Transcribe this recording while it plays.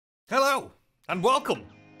And welcome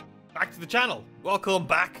back to the channel. Welcome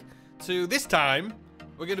back to, this time,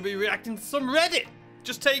 we're going to be reacting to some Reddit.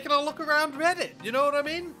 Just taking a look around Reddit, you know what I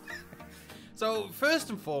mean? So, first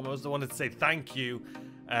and foremost, I wanted to say thank you.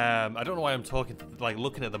 I don't know why I'm talking, like,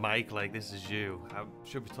 looking at the mic like this is you. I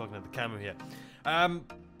should be talking at the camera here.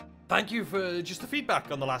 Thank you for just the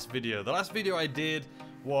feedback on the last video. The last video I did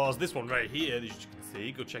was this one right here, as you can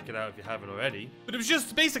see. Go check it out if you haven't already. But it was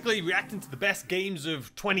just basically reacting to the best games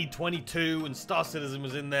of 2022, and Star Citizen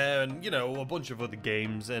was in there, and, you know, a bunch of other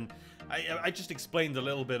games. And I just explained a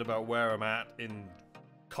little bit about where I'm at in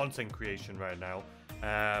content creation right now.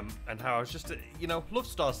 And how I was just, you know, love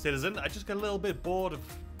Star Citizen. I just got a little bit bored of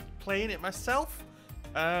playing it myself.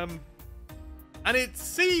 And it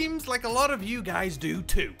seems like a lot of you guys do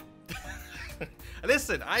too.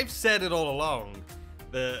 Listen, I've said it all along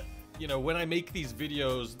that, you know, when I make these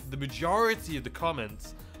videos, the majority of the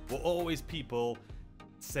comments were always people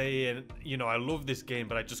saying, you know, I love this game,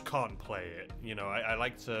 but I just can't play it. You know, I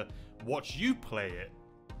like to watch you play it.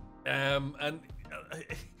 And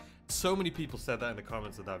so many people said that in the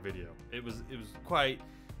comments of that video. It was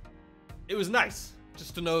nice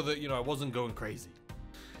just to know that, you know, I wasn't going crazy.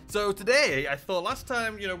 So today, I thought last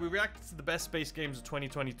time, you know, we reacted to the best space games of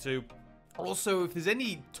 2022. Also, if there's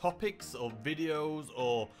any topics or videos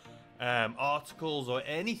or articles or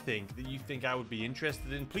anything that you think I would be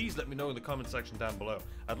interested in, please let me know in the comment section down below.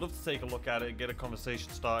 I'd love to take a look at it and get a conversation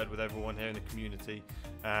started with everyone here in the community.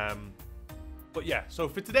 But yeah, so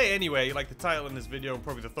for today anyway, like the title in this video and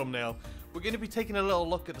probably the thumbnail, we're going to be taking a little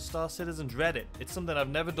look at the Star Citizen's Reddit. It's something I've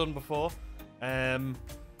never done before, and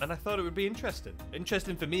I thought it would be interesting.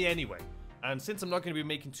 Interesting for me anyway. And since I'm not going to be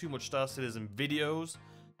making too much Star Citizen videos,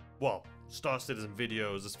 well, Star Citizen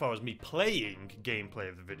videos as far as me playing gameplay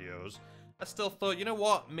of the videos, I still thought, you know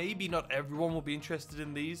what, maybe not everyone will be interested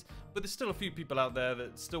in these, but there's still a few people out there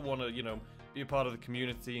that still want to, you know, be a part of the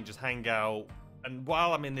community and just hang out. And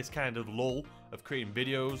while I'm in this kind of lull of creating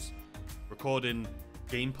videos, recording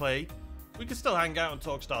gameplay, we can still hang out and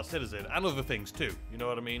talk Star Citizen and other things too, you know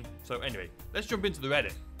what I mean? So anyway, let's jump into the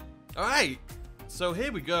Reddit. Alright, so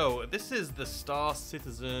here we go. This is the Star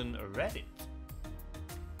Citizen Reddit.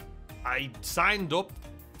 I signed up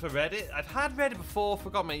for Reddit. I've had Reddit before,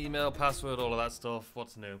 forgot my email, password, all of that stuff.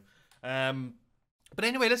 What's new? But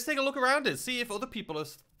anyway, let's take a look around it, see if other people are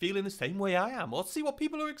feeling the same way I am, or see what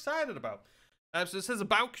people are excited about. So it says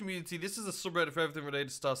about community. This is a subreddit for everything related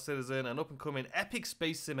to Star Citizen, an up-and-coming epic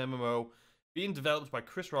space sim MMO being developed by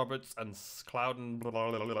Chris Roberts and Cloud and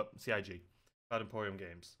CIG, Cloud Emporium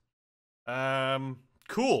Games.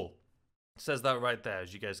 Cool. It says that right there,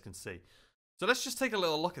 as you guys can see. So let's just take a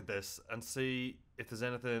little look at this and see if there's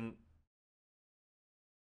anything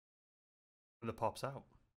that pops out.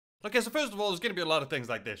 Okay, so first of all, there's going to be a lot of things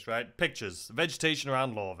like this, right? Pictures, vegetation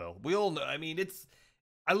around Lawville. We all know, I mean,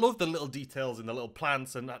 I love the little details in the little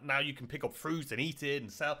plants, and now you can pick up fruit and eat it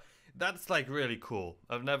and sell. That's, like, really cool.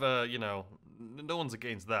 I've never, you know, no one's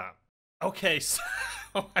against that. Okay, so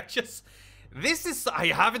I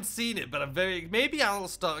haven't seen it, but maybe I'll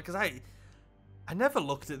start, because I never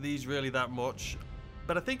looked at these really that much,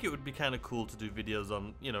 but I think it would be kind of cool to do videos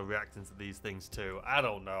on, you know, reacting to these things too. I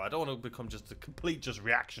don't know. I don't want to become just a complete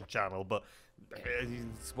reaction channel, but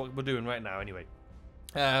it's what we're doing right now anyway.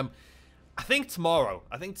 I think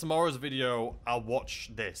tomorrow's video, I'll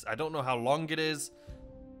watch this. I don't know how long it is,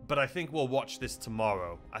 but I think we'll watch this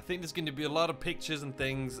tomorrow. I think there's going to be a lot of pictures and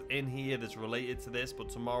things in here that's related to this, but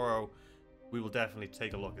tomorrow we will definitely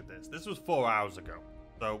take a look at this. This was 4 hours ago.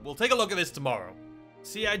 So we'll take a look at this tomorrow.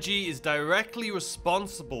 CIG is directly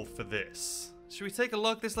responsible for this. Should we take a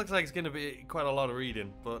look? This looks like it's going to be quite a lot of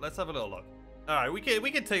reading, but let's have a little look. Alright, we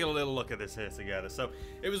can take a little look at this here together. So,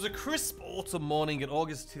 it was a crisp autumn morning in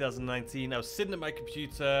August 2019. I was sitting at my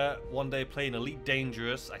computer one day playing Elite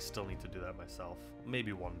Dangerous. I still need to do that myself.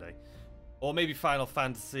 Maybe one day. Or maybe Final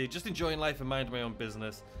Fantasy. Just enjoying life and minding my own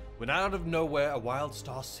business. When out of nowhere, a wild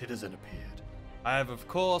Star Citizen appeared. I have, of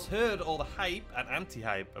course, heard all the hype and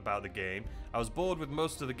anti-hype about the game. I was bored with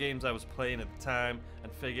most of the games I was playing at the time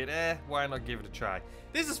and figured, why not give it a try?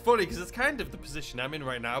 This is funny because it's kind of the position I'm in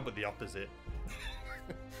right now, but the opposite.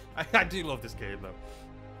 I do love this game, though.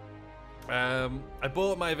 I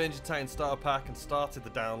bought my Avenger Titan starter pack and started the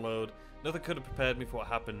download. Nothing could have prepared me for what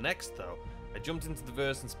happened next, though. I jumped into the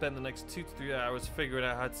verse and spent the next 2 to 3 hours figuring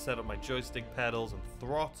out how to set up my joystick pedals and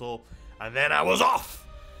throttle, and then I was off!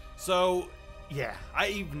 So, yeah,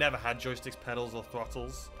 I've never had joysticks, pedals, or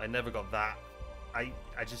throttles. I never got that. I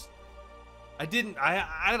don't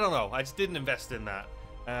know. I just didn't invest in that.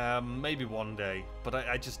 Maybe one day, but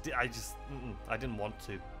I didn't want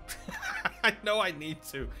to. I know I need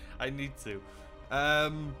to.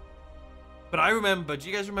 But I remember, do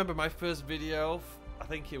you guys remember my first video? I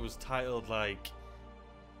think it was titled like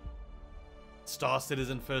Star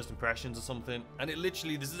Citizen First Impressions or something. And it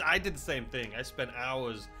literally, I did the same thing. I spent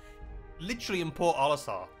hours literally in Port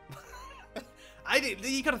Olisar.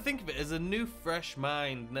 You gotta think of it as a new, fresh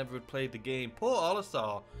mind, never had played the game. Port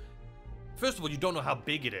Olisar, first of all, you don't know how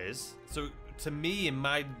big it is. So to me, in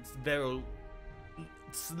my very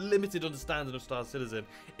limited understanding of Star Citizen,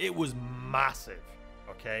 it was massive,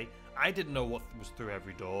 okay? I didn't know what was through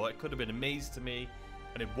every door. It could have been a maze to me,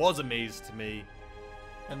 and it was a maze to me.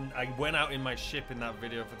 And I went out in my ship in that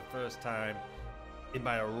video for the first time, in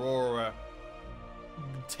my Aurora,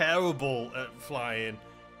 terrible at flying,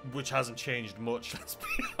 which hasn't changed much, let's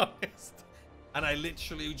be honest. And I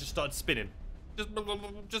literally just started spinning.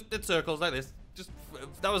 Just did circles like this.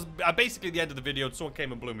 That was basically the end of the video, and someone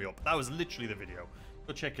came and blew me up. That was literally the video.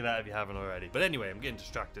 Go check it out if you haven't already. But anyway, I'm getting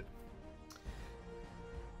distracted.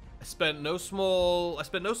 I spent no small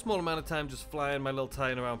amount of time just flying my little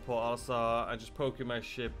Titan around Port Olisar and just poking my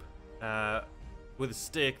ship with a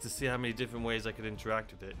stick to see how many different ways I could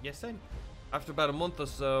interact with it. Yes, same. After about a month or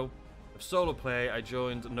so of solo play, I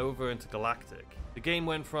joined Nova Intergalactic. The game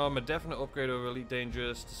went from a definite upgrade over Elite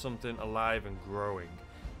Dangerous to something alive and growing.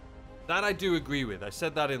 That I do agree with. I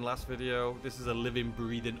said that in last video. This is a living,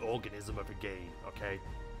 breathing organism of a game, okay?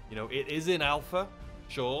 You know, it is in alpha,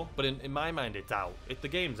 sure, but in my mind, it's out. The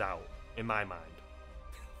game's out, in my mind.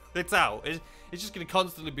 It's out. It's just going to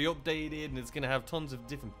constantly be updated, and it's going to have tons of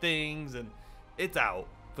different things, and it's out,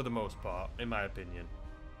 for the most part, in my opinion.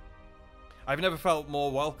 I've never felt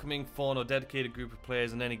more welcoming, fun, or dedicated group of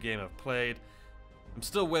players in any game I've played. I'm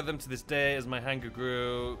still with them to this day. As my hangar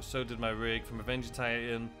grew, so did my ring. From Avenger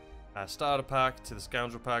Titan, Starter Pack, to the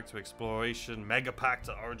Scoundrel Pack, to Exploration, Mega Pack,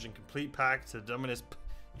 to Origin Complete Pack, to Dominus.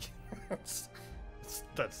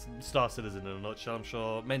 That's Star Citizen in a nutshell. I'm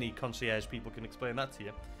sure many concierge people can explain that to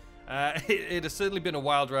you. It has certainly been a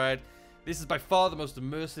wild ride. This is by far the most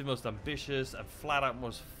immersive, most ambitious, and flat out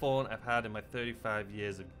most fun I've had in my 35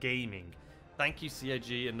 years of gaming. Thank you,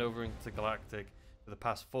 CIG and Nova Intergalactic, for the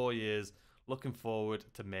past 4 years. Looking forward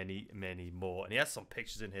to many, many more. And he has some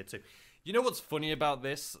pictures in here too. You know what's funny about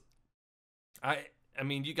this? I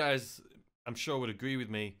mean, you guys, I'm sure, would agree with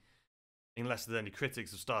me, unless there's any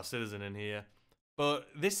critics of Star Citizen in here. But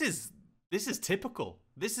this is typical.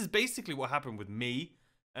 This is basically what happened with me.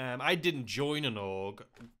 I didn't join an org.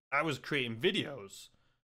 I was creating videos.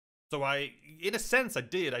 So in a sense, I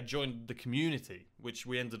did. I joined the community, which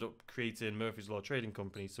we ended up creating Murphy's Law Trading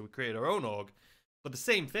Company. So we created our own org. But the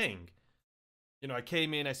same thing. You know, I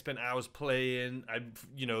came in, I spent hours playing.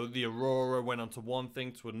 The Aurora went on to one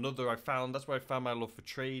thing to another. That's where I found my love for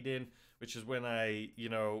trading, which is when I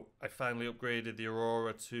finally upgraded the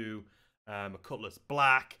Aurora to a Cutlass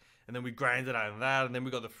Black. And then we grinded out on that. And then we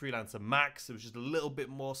got the Freelancer Max. It was just a little bit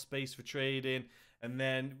more space for trading. And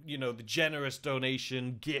then, you know, the generous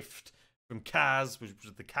donation gift from Kaz, which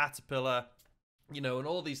was the Caterpillar, you know, and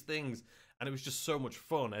all these things. And it was just so much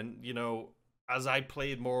fun. And, you know, as I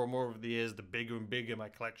played more and more over the years, the bigger and bigger my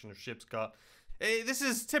collection of ships got. This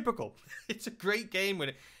is typical. It's a great game.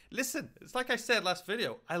 Listen, it's like I said last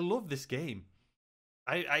video. I love this game.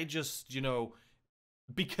 I just, you know,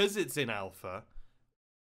 because it's in alpha,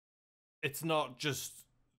 it's not just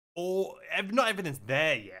not everything's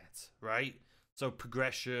there yet, right? So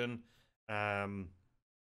progression and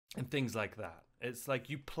things like that. It's like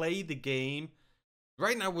you play the game.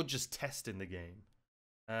 Right now we're just testing the game.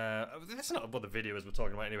 That's not what the video is we're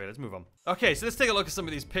talking about anyway. Let's move on. Okay, so let's take a look at some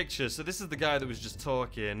of these pictures. So this is the guy that was just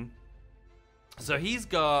talking. So he's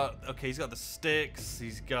got the sticks.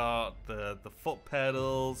 He's got the foot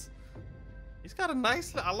pedals. He's got a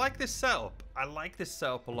nice, I like this setup. I like this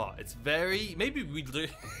setup a lot. It's very, maybe we do.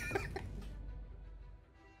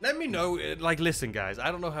 Let me know, like, listen guys,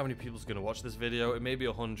 I don't know how many people's gonna watch this video. It may be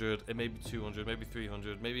 100, it may be 200, maybe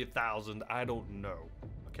 300, maybe 1,000, I don't know,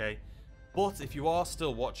 okay? But if you are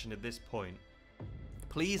still watching at this point,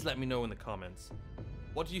 please let me know in the comments.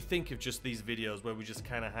 What do you think of just these videos where we just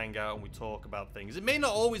kind of hang out and we talk about things? It may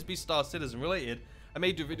not always be Star Citizen related. I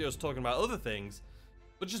may do videos talking about other things,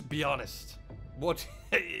 but just be honest. What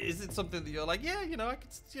is it something that you're like, yeah, you know,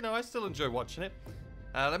 I still enjoy watching it.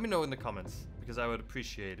 Let me know in the comments, because I would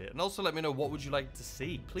appreciate it. And also let me know, what would you like to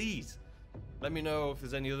see? Please let me know if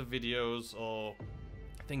there's any other videos or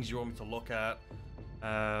things you want me to look at.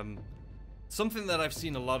 Something that I've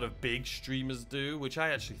seen a lot of big streamers do, which I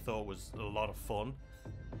actually thought was a lot of fun,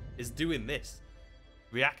 is doing this,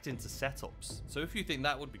 reacting to setups. So if you think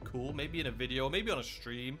that would be cool, maybe in a video, maybe on a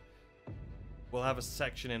stream, we'll have a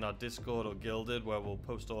section in our Discord or Guilded where we'll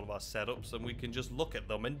post all of our setups and we can just look at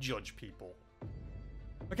them and judge people.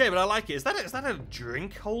 Okay, but I like it. Is that a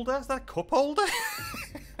drink holder? Is that a cup holder?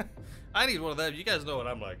 I need one of them. You guys know what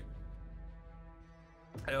I'm like.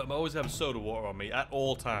 I'm always having soda water on me at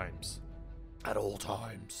all times. At all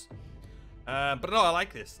times. But no, I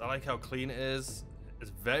like this. I like how clean it is.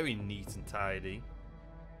 It's very neat and tidy.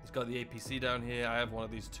 It's got the APC down here. I have one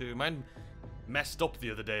of these too. Mine messed up the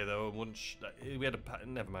other day though. We had a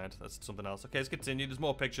never mind. That's something else. Okay, let's continue. There's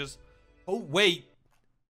more pictures. Oh wait,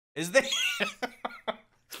 is there?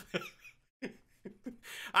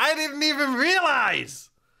 I didn't even realize.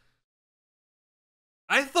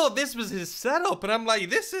 I thought this was his setup, and I'm like,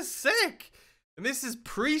 this is sick. And this is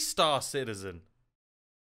pre-Star Citizen.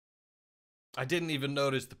 I didn't even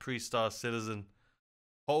notice the pre-Star Citizen.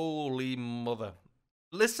 Holy mother.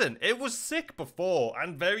 Listen, it was sick before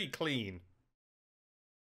and very clean.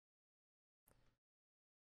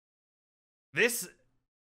 This...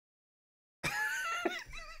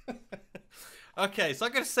 Okay, so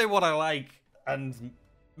I'm going to say what I like, and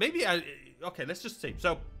maybe okay, let's just see.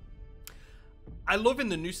 So, I love in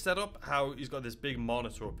the new setup how he's got this big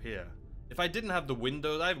monitor up here. If I didn't have the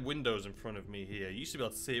windows, I have windows in front of me here. You used to be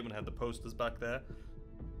able to see it when I had the posters back there.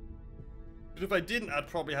 But if I didn't, I'd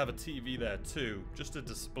probably have a TV there too, just to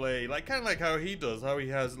display, like kind of like how he does, how he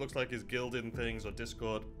has, it looks like his Guilded things or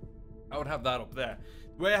Discord. I would have that up there.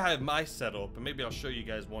 Where I have my setup, and maybe I'll show you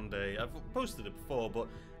guys one day. I've posted it before, but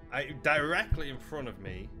directly in front of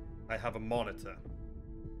me, I have a monitor.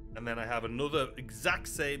 And then I have another exact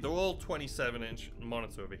same, they're all 27-inch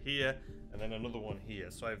monitor over here, and then another one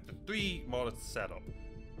here. So I have the 3 monitors set up.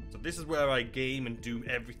 So this is where I game and do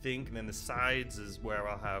everything, and then the sides is where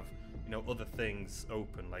I'll have, you know, other things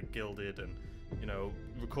open, like Guilded and, you know,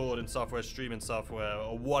 recording software, streaming software,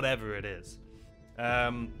 or whatever it is.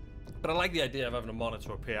 But I like the idea of having a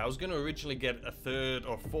monitor up here. I was going to originally get a 3rd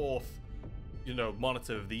or 4th, you know,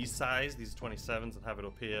 monitor of these size, these 27s, and have it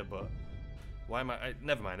up here, but why am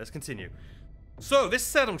never mind, let's continue. So this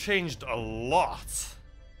setup changed a lot.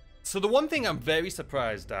 So the one thing I'm very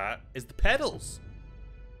surprised at is the pedals.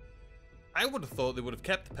 I would have thought they would have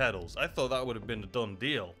kept the pedals. I thought that would have been a done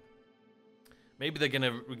deal. Maybe they're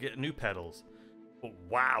gonna get new pedals. But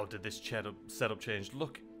wow, did this setup change.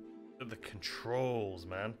 Look at the controls,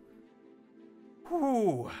 man.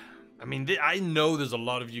 Whew. I mean, I know there's a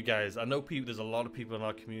lot of you guys. I know there's a lot of people in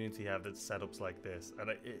our community have setups like this, and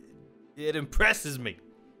it impresses me.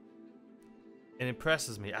 It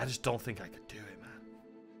impresses me. I just don't think I could do it, man.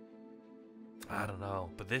 I don't know,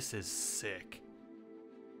 but this is sick.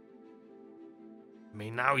 I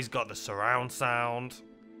mean, now he's got the surround sound.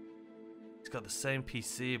 He's got the same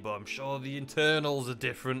PC, but I'm sure the internals are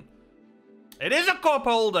different. It is a cup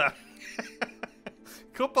holder.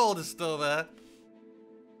 Cup holder's still there.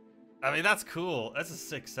 I mean, that's cool. That's a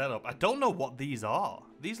sick setup. I don't know what these are.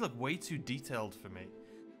 These look way too detailed for me.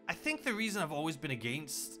 I think the reason I've always been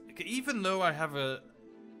against, even though I have a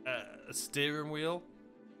steering wheel,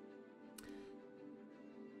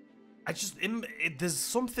 there's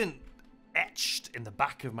something etched in the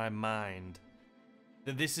back of my mind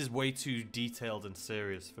that this is way too detailed and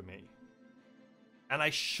serious for me. And I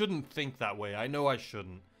shouldn't think that way. I know I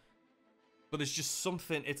shouldn't. But there's just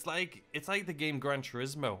something, it's like the game Gran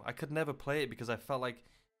Turismo. I could never play it because I felt like,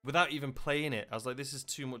 without even playing it, I was like, this is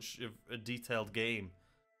too much of a detailed game.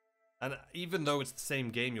 And even though it's the same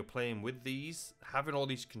game you're playing with these, having all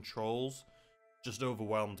these controls just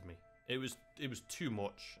overwhelmed me. It was too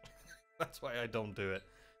much. That's why I don't do it.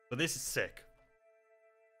 But this is sick.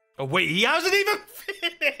 Oh wait, he hasn't even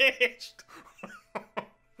finished!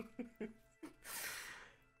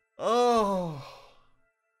 Oh.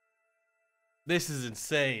 This is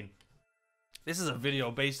insane. This is a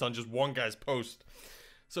video based on just one guy's post.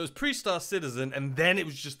 So it's pre-Star Citizen, and then it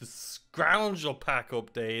was just the Scoundrel Pack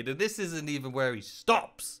update, and this isn't even where he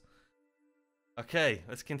stops. Okay,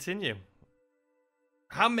 let's continue.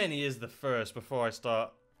 How many is the first before I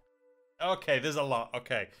start? Okay, there's a lot.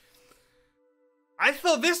 Okay. I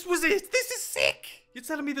thought this was it. This is sick. You're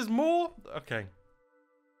telling me there's more? Okay.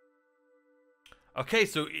 Okay,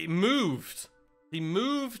 so he moved.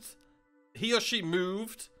 He or she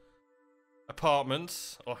moved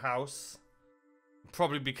apartments or house.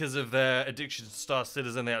 Probably because of their addiction to Star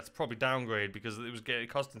Citizen, they had to probably downgrade because it was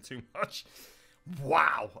costing too much.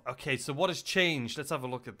 Wow. Okay, so what has changed? Let's have a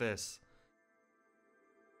look at this.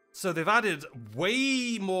 So they've added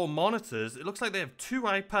way more monitors. It looks like they have 2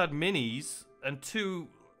 iPad minis and 2...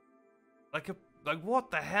 Like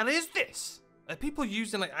what the hell is this? Are people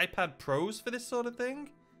using like iPad Pros for this sort of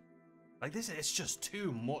thing? Like this, it's just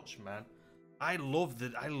too much, man. I love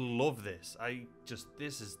this.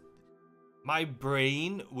 This is... My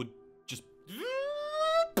brain would just...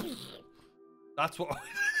 That's what would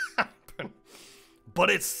happen. But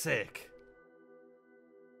it's sick.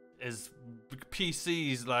 Is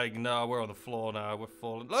PC's like, no, we're on the floor now, we're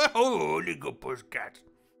falling. Oh, little pussycat.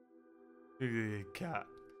 Cat.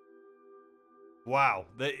 Wow,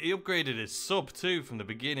 they upgraded his sub too from the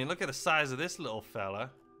beginning. Look at the size of this little fella.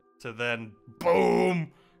 To then,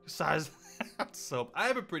 boom, size of that sub. I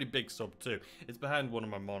have a pretty big sub too. It's behind one of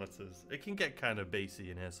my monitors. It can get kind of bassy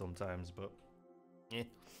in here sometimes, but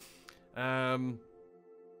yeah.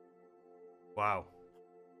 Wow.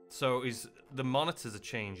 So the monitors are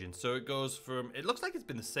changing. So it goes from, it looks like it's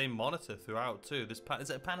been the same monitor throughout too. Is it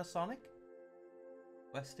a Panasonic?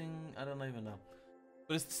 Westing? I don't even know.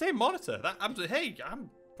 But it's the same monitor. Hey, I'm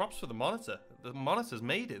props for the monitor. The monitor's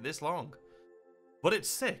made it this long. But it's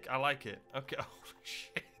sick. I like it. Okay. Oh,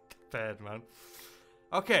 shit. Bad, man.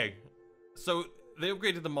 Okay. So they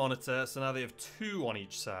upgraded the monitor. So now they have 2 on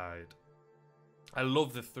each side. I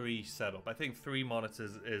love the 3 setup. I think 3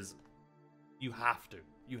 monitors is... You have to.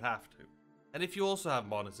 You have to. And if you also have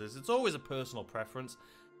monitors, it's always a personal preference.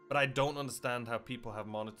 But I don't understand how people have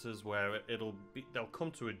monitors where they'll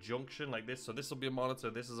come to a junction like this. So this will be a monitor,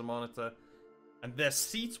 this is a monitor. And their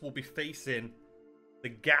seats will be facing the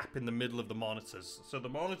gap in the middle of the monitors. So the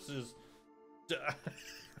monitors... I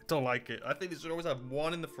don't like it. I think they should always have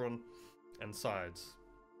one in the front and sides.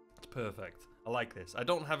 It's perfect. I like this. I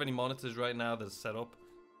don't have any monitors right now that's set up.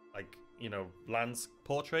 Like, you know,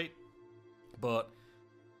 portrait. But...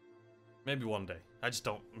 maybe one day. I just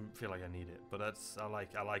don't feel like I need it, but I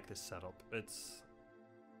like this setup. There's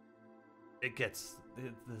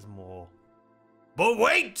more. But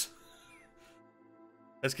wait!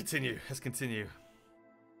 Let's continue.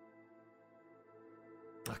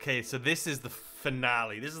 Okay, so this is the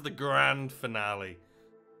finale. This is the grand finale.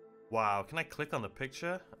 Wow, can I click on the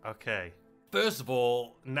picture? Okay. First of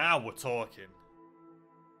all, now we're talking.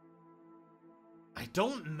 I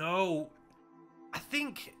don't know. I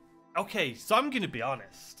think... okay, so I'm going to be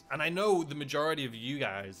honest, and I know the majority of you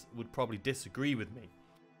guys would probably disagree with me,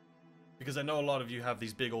 because I know a lot of you have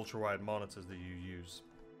these big ultra-wide monitors that you use.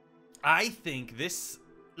 I think this,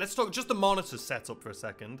 let's talk just the monitor setup for a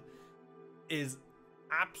second, is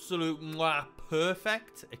absolute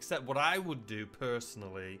perfect, except what I would do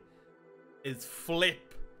personally is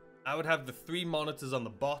flip. I would have the 3 monitors on the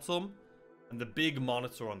bottom and the big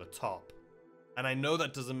monitor on the top. And I know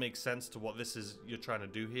that doesn't make sense to what you're trying to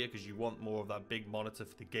do here, because you want more of that big monitor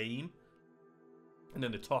for the game. And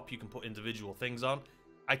then the top you can put individual things on.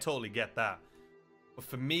 I totally get that. But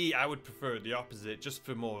for me, I would prefer the opposite, just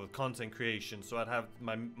for more of content creation. So I'd have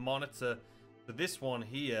my monitor, so this one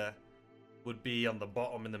here would be on the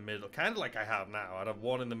bottom in the middle, kind of like I have now. I'd have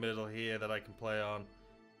one in the middle here that I can play on.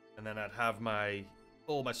 And then I'd have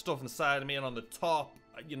all my stuff inside of me, and on the top,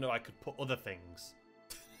 you know, I could put other things.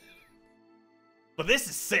 But this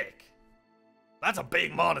is sick. That's a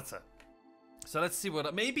big monitor. So let's see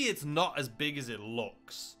maybe it's not as big as it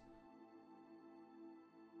looks.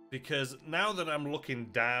 Because now that I'm looking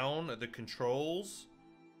down at the controls,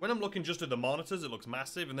 when I'm looking just at the monitors, it looks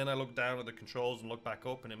massive. And then I look down at the controls and look back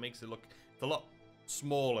up, and it makes it look a lot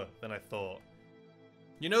smaller than I thought.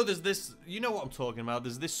 You know, there's this, you know what I'm talking about.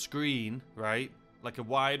 There's this screen, right? Like a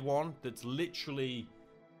wide one that's literally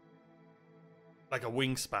like a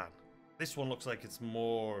wingspan. This one looks like it's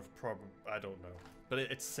more of I don't know. But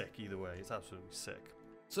it's sick either way. It's absolutely sick.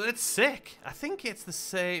 So it's sick. I think it's the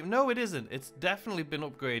same. No, it isn't. It's definitely been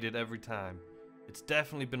upgraded every time. It's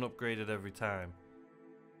definitely been upgraded every time.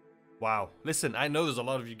 Wow. Listen, I know there's a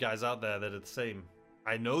lot of you guys out there that are the same.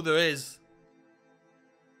 I know there is.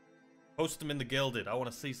 Post them in the Gilded. I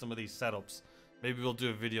want to see some of these setups. Maybe we'll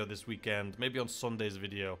do a video this weekend. Maybe on Sunday's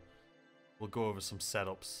video, we'll go over some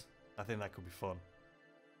setups. I think that could be fun.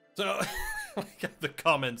 So, look at the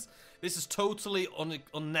comments. This is totally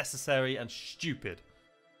unnecessary and stupid.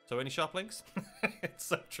 So, any shop links? It's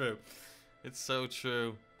so true. It's so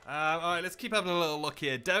true. Alright, let's keep having a little look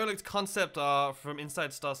here. Derelict concept art from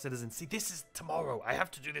Inside Star Citizen. See, this is tomorrow. I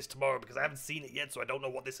have to do this tomorrow because I haven't seen it yet, so I don't know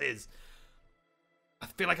what this is. I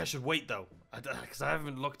feel like I should wait, though, because I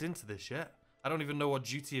haven't looked into this yet. I don't even know what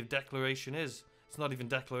duty of declaration is. It's not even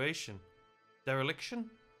declaration. Dereliction?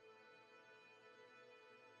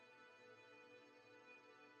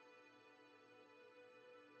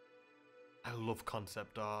 I love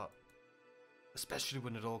concept art, especially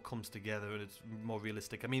when it all comes together and it's more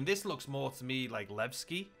realistic. I mean, this looks more to me like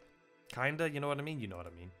Levski, kinda, you know what I mean? You know what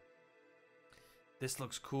I mean. This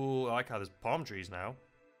looks cool. I like how there's palm trees now.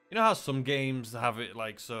 You know how some games have it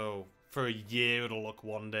like, so for a year it'll look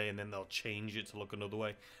one day and then they'll change it to look another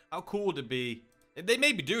way. How cool would it be? They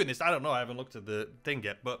may be doing this, I don't know, I haven't looked at the thing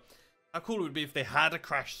yet, but how cool it would be if they had a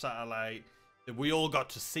crash satellite that we all got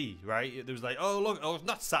to see, right? There was like, oh look, oh, it's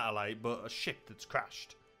not satellite, but a ship that's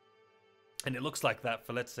crashed. And it looks like that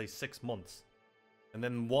for, let's say, 6 months. And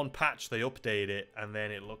then one patch, they update it, and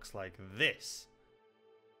then it looks like this.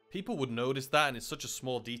 People would notice that, and it's such a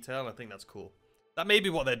small detail. I think that's cool. That may be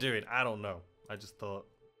what they're doing. I don't know. I just thought...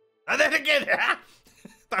 And then again,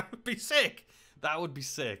 that would be sick. That would be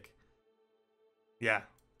sick. Yeah.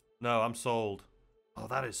 No, I'm sold. Oh,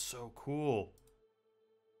 that is so cool.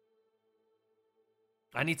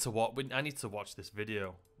 I need to watch this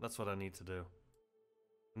video. That's what I need to do.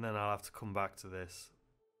 And then I'll have to come back to this.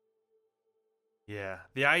 Yeah,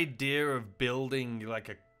 the idea of building like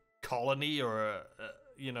a colony or a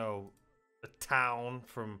you know, a town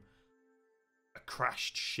from a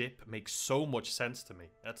crashed ship makes so much sense to me.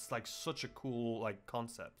 That's like such a cool like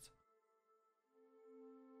concept.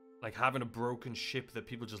 Like having a broken ship that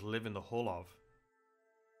people just live in the hull of.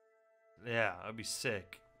 Yeah, that'd be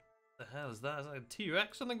sick. The hell is that? Is that a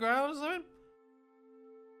T-Rex on the ground or something?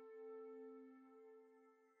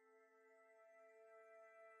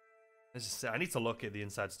 I need to look at the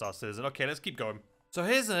Inside Star Citizen. Okay, let's keep going. So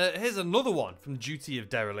here's another one from Duty of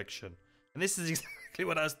Dereliction. And this is exactly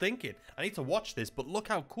what I was thinking. I need to watch this, but look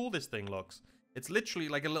how cool this thing looks. It's literally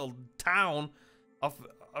like a little town of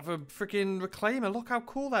a freaking reclaimer. Look how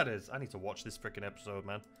cool that is. I need to watch this freaking episode,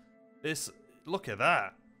 man. Look at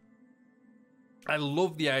that. I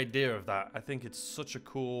love the idea of that. I think it's such a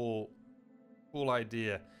cool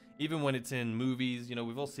idea. Even when it's in movies, you know,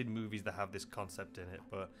 we've all seen movies that have this concept in it,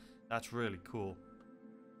 but that's really cool.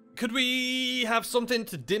 Could we have something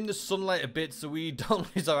to dim the sunlight a bit so we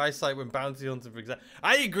don't lose our eyesight when bounty hunting, for example?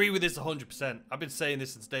 I agree with this 100%. I've been saying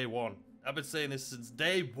this since day one.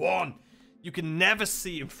 You can never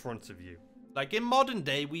see in front of you. Like in modern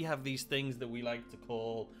day, we have these things that we like to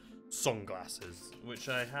call sunglasses, which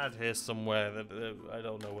I had here somewhere that I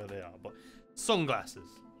don't know where they are, but sunglasses,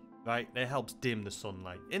 right? It helps dim the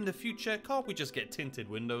sunlight. In the future, can't we just get tinted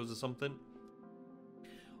windows or something?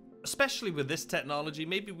 Especially with this technology,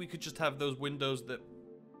 maybe we could just have those windows that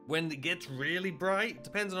when it gets really bright,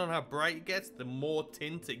 depending on how bright it gets, the more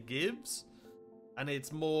tint it gives. And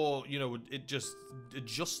it's more, you know, it just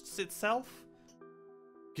adjusts itself.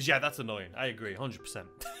 Because, yeah, that's annoying. I agree, 100%.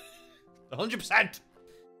 100%!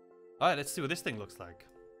 Alright, let's see what this thing looks like.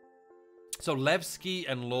 So, Levski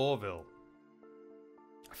and Lorville.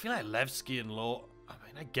 I feel like Levski and I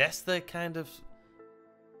mean, I guess they're kind of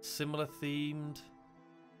similar themed.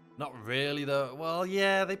 Not really, though. Well,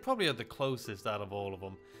 yeah, they probably are the closest out of all of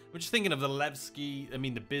them. We're just thinking of the Levski, I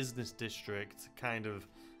mean, the business district, kind of,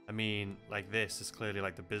 I mean, like this is clearly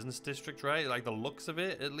like the business district, right? Like the looks of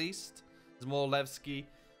it, at least. There's more Levski.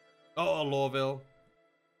 Oh, Lorville.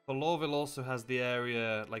 But Lorville also has the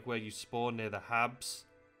area, like, where you spawn near the Habs.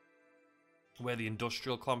 Where the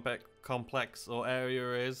industrial complex or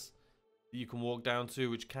area is. That you can walk down to,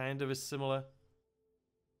 which kind of is similar.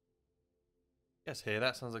 Yes, here,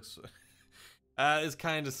 that sounds like... it's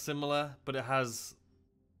kind of similar, but it has...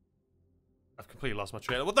 I've completely lost my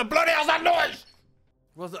trailer. What the bloody hell's that noise?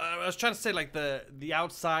 Well, I was trying to say, like, the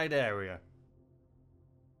outside area.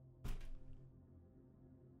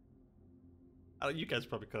 You guys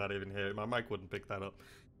probably couldn't even hear it. My mic wouldn't pick that up.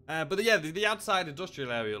 But yeah, the outside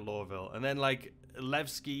industrial area at Lorville. And then, like,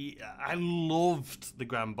 Levski. I loved the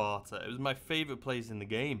Grand Barter. It was my favorite place in the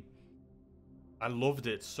game. I loved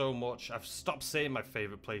it so much. I've stopped saying my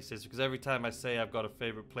favorite places because every time I say I've got a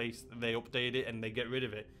favorite place, they update it and they get rid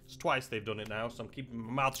of it. It's twice they've done it now, so I'm keeping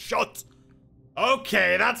my mouth shut.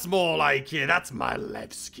 Okay, that's more like it. That's my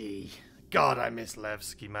Levski. God, I miss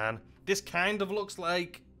Levski, man. This kind of looks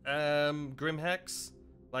like Grimhex.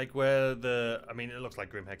 Like where I mean, it looks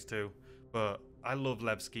like Grimhex too. But I love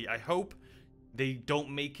Levski. I hope they don't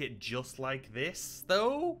make it just like this,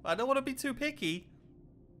 though. I don't want to be too picky.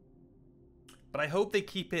 But I hope they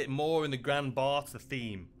keep it more in the Grand Barter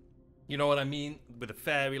theme. You know what I mean? With the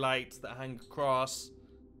fairy lights that hang across.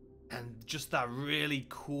 And just that really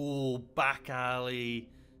cool back alley.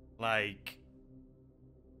 Like...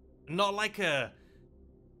 Not like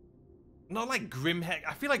Grimhex.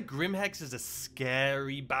 I feel like Grimhex is a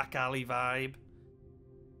scary back alley vibe.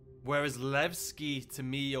 Whereas Levski, to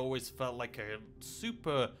me, always felt like a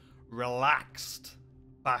super relaxed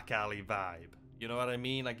back alley vibe. You know what I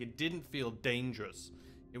mean? Like, it didn't feel dangerous.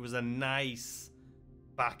 It was a nice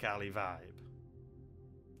back alley vibe.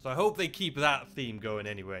 So I hope they keep that theme going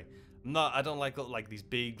anyway. I don't like these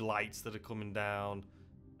big lights that are coming down.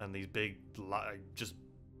 And these big, just,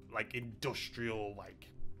 like, industrial, like,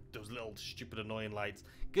 those little stupid annoying lights.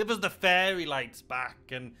 Give us the fairy lights back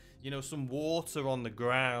and, you know, some water on the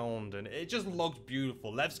ground. And it just looks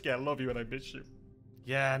beautiful. Levski, I love you and I miss you.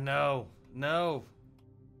 Yeah, no. No.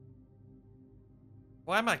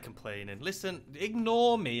 Why am I complaining? Listen,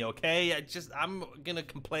 ignore me, okay? I'm gonna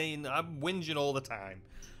complain. I'm whinging all the time.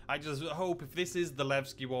 I just hope if this is the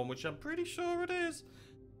Levski one, which I'm pretty sure it is,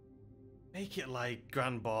 make it like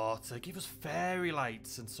Grand Barter. Give us fairy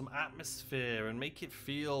lights and some atmosphere and make it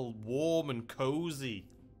feel warm and cozy.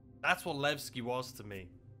 That's what Levski was to me.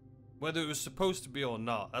 Whether it was supposed to be or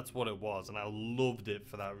not, that's what it was, and I loved it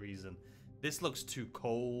for that reason. This looks too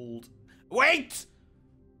cold. Wait!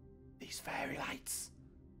 These fairy lights.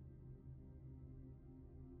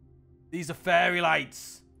 These are fairy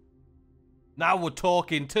lights. Now we're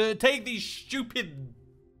talking. Take these stupid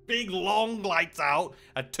big long lights out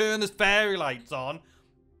and turn the fairy lights on.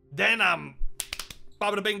 Then I'm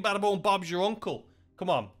bada bing bada boom, Bob's your uncle. Come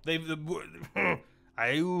on.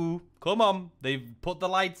 Come on. They've put the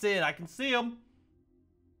lights in. I can see them.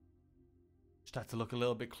 Just have to look a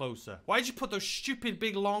little bit closer. Why'd you put those stupid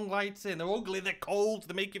big long lights in? They're ugly, they're cold,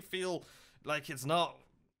 they make it feel like it's not.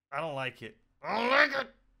 I don't like it. I don't like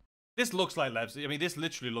it. This looks like Levski. I mean, this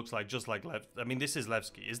literally looks like just like Lev. I mean, this is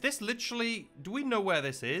Levski. Is this literally? Do we know where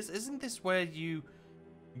this is? Isn't this where you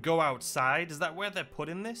go outside? Is that where they're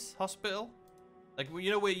putting this hospital? Like, you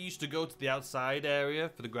know where you used to go to the outside area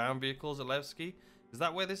for the ground vehicles at Levski? Is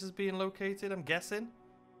that where this is being located? I'm guessing.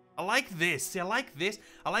 I like this. See, I like this.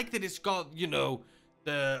 I like that it's got, you know,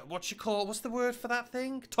 the what's the word for that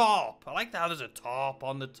thing? Top. I like how there's a top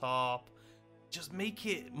on the top. Just make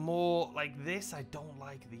it more like this. I don't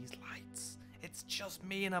like these lights. It's just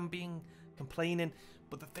me and I'm complaining.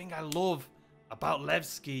 But the thing I love about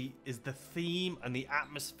Levski is the theme and the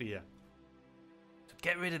atmosphere. So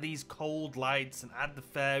get rid of these cold lights and add the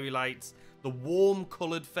fairy lights. The warm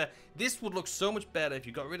coloured This would look so much better if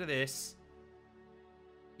you got rid of this.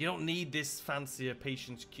 You don't need this fancier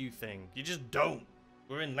patience queue thing. You just don't.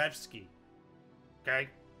 We're in Levski. Okay?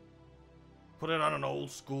 Put it on an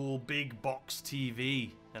old school big box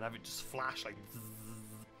TV and have it just flash like,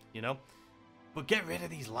 you know? But get rid of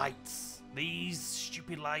these lights. These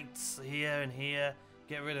stupid lights here and here.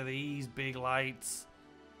 Get rid of these big lights.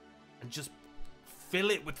 And just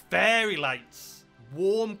fill it with fairy lights.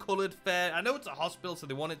 Warm coloured fairy. I know it's a hospital, so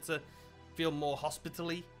they want it to feel more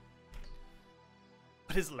hospital-y.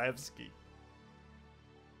 But it's Levski.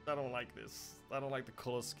 I don't like this. I don't like the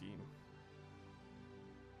colour scheme.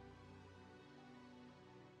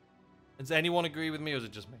 Does anyone agree with me, or is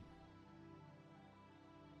it just me?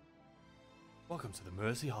 Welcome to the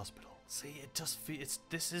Mercy Hospital. See, it just feels.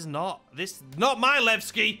 This is not my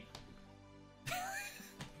Levski.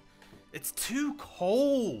 It's too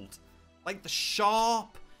cold. Like the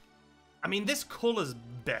sharp. I mean, this color's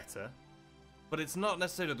better, but it's not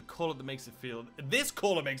necessarily the color that makes it feel. This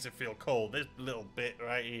color makes it feel cold. This little bit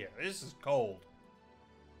right here. This is cold.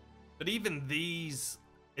 But even these.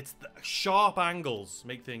 It's the sharp angles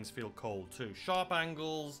make things feel cold too. Sharp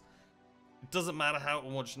angles. It doesn't matter how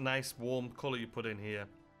much nice warm color you put in here.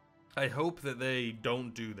 I hope that they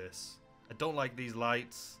don't do this. I don't like these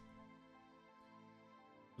lights.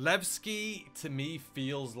 Levski to me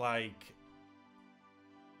feels like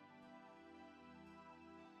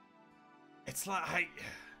it's like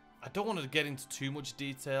I don't want to get into too much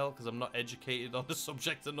detail because I'm not educated on the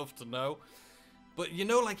subject enough to know. But you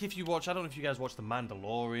know, like if you watch, I don't know if you guys watch The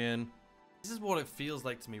Mandalorian. This is what it feels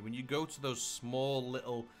like to me when you go to those small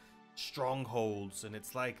little strongholds and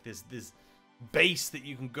it's like this base that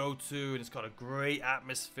you can go to and it's got a great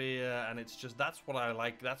atmosphere and it's just, that's what I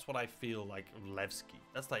like. That's what I feel like Levski.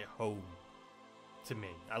 That's like home to me.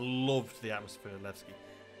 I loved the atmosphere of Levski.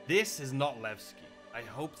 This is not Levski. I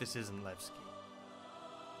hope this isn't Levski.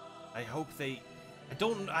 I hope they, I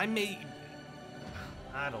don't know.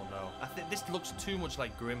 I think this looks too much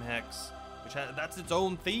like Grimhex, which that's its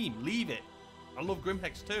own theme. Leave it. I love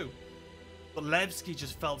Grimhex too. But Levski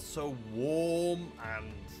just felt so warm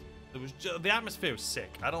and there was the atmosphere was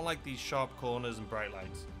sick. I don't like these sharp corners and bright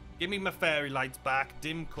lights. Give me my fairy lights back,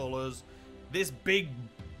 dim colors. This big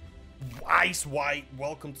ice white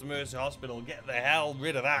welcome to Mercy Hospital. Get the hell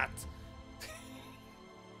rid of that.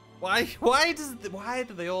 Why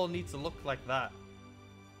do they all need to look like that?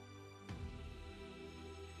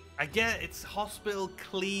 I get it's hospital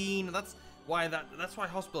clean. That's why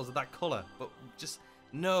hospitals are that color. But just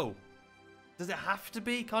no. Does it have to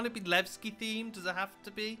be? Can't it be Levski themed? Does it have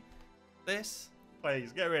to be this?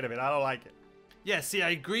 Please get rid of it. I don't like it. Yeah, see,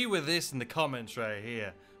 I agree with this in the comments right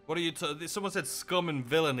here. What are you? Someone said scum and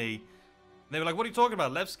villainy. And they were like, "What are you talking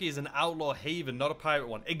about? Levski is an outlaw haven, not a pirate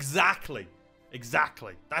one." Exactly.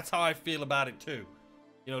 Exactly. That's how I feel about it too.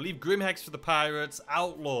 You know, leave Grimhex for the pirates,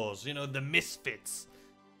 outlaws. You know, the misfits.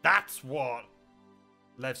 That's what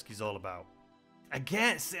Levski's all about.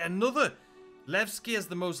 Again, see, another. Levski has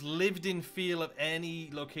the most lived-in feel of any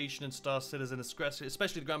location in Star Citizen, especially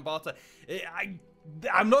the Grand Barter.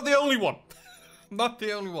 I'm not the only one. Not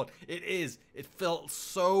the only one. It is. It felt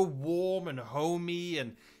so warm and homey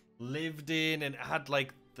and lived in, and it had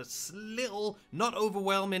like this little, not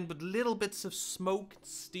overwhelming, but little bits of smoke and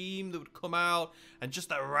steam that would come out, and just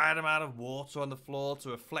that right amount of water on the floor to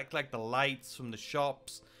reflect like the lights from the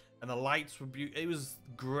shops, and the lights were beautiful. It was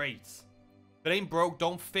great. If it ain't broke,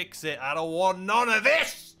 don't fix it. I don't want none of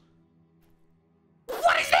this.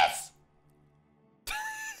 What is this?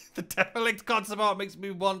 The derelict concept art makes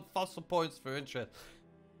me want fossil points for interest.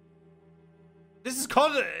 This is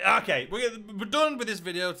okay. We're done with this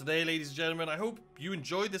video today, ladies and gentlemen. I hope you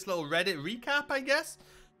enjoyed this little Reddit recap, I guess.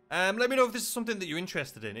 Let me know if this is something that you're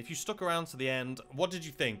interested in. If you stuck around to the end, what did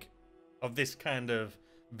you think of this kind of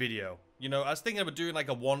video? You know, I was thinking about doing like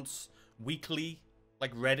a once weekly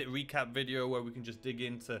like Reddit recap video where we can just dig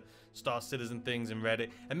into Star Citizen things in Reddit.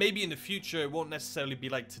 And maybe in the future, it won't necessarily be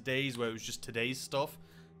like today's where it was just today's stuff.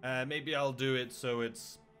 Maybe I'll do it so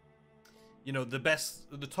it's, you know, the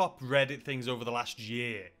top Reddit things over the last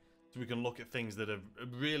year. So we can look at things that are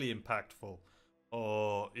really impactful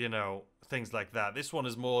or, you know, things like that. This one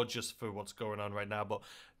is more just for what's going on right now. But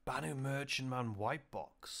Banu Merchantman White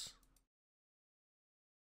Box.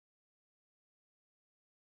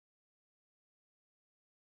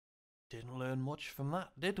 Didn't learn much from that,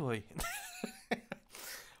 did we?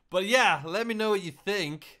 But yeah, let me know what you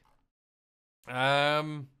think.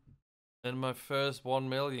 And my first 1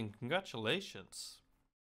 million. Congratulations.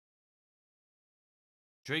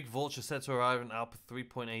 Drake Vulture set to arrive in Alpha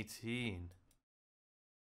 3.18.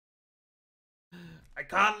 I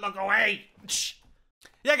can't look away.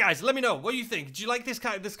 Yeah, guys, let me know what you think. Do you like this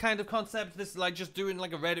kind of concept? This like just doing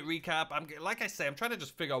like a Reddit recap. Like I say, I'm trying to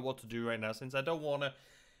just figure out what to do right now since I don't want to.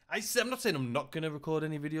 I'm not saying I'm not going to record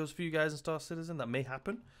any videos for you guys in Star Citizen. That may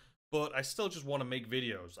happen. But I still just want to make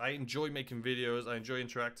videos. I enjoy making videos. I enjoy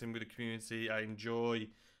interacting with the community. I enjoy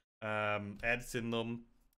editing them,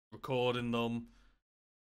 recording them.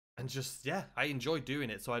 And just, yeah, I enjoy doing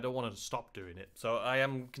it. So I don't want to stop doing it. So I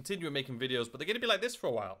am continuing making videos. But they're going to be like this for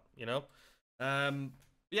a while, you know?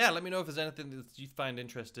 Yeah, let me know if there's anything that you find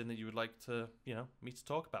interesting that you would like to, you know, me to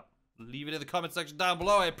talk about. Leave it in the comment section down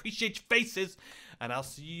below. I appreciate your faces, and I'll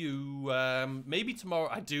see you maybe tomorrow.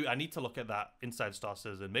 I need to look at that Inside Star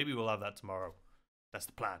Citizen. Maybe we'll have that tomorrow. That's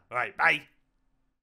the plan. All right, bye.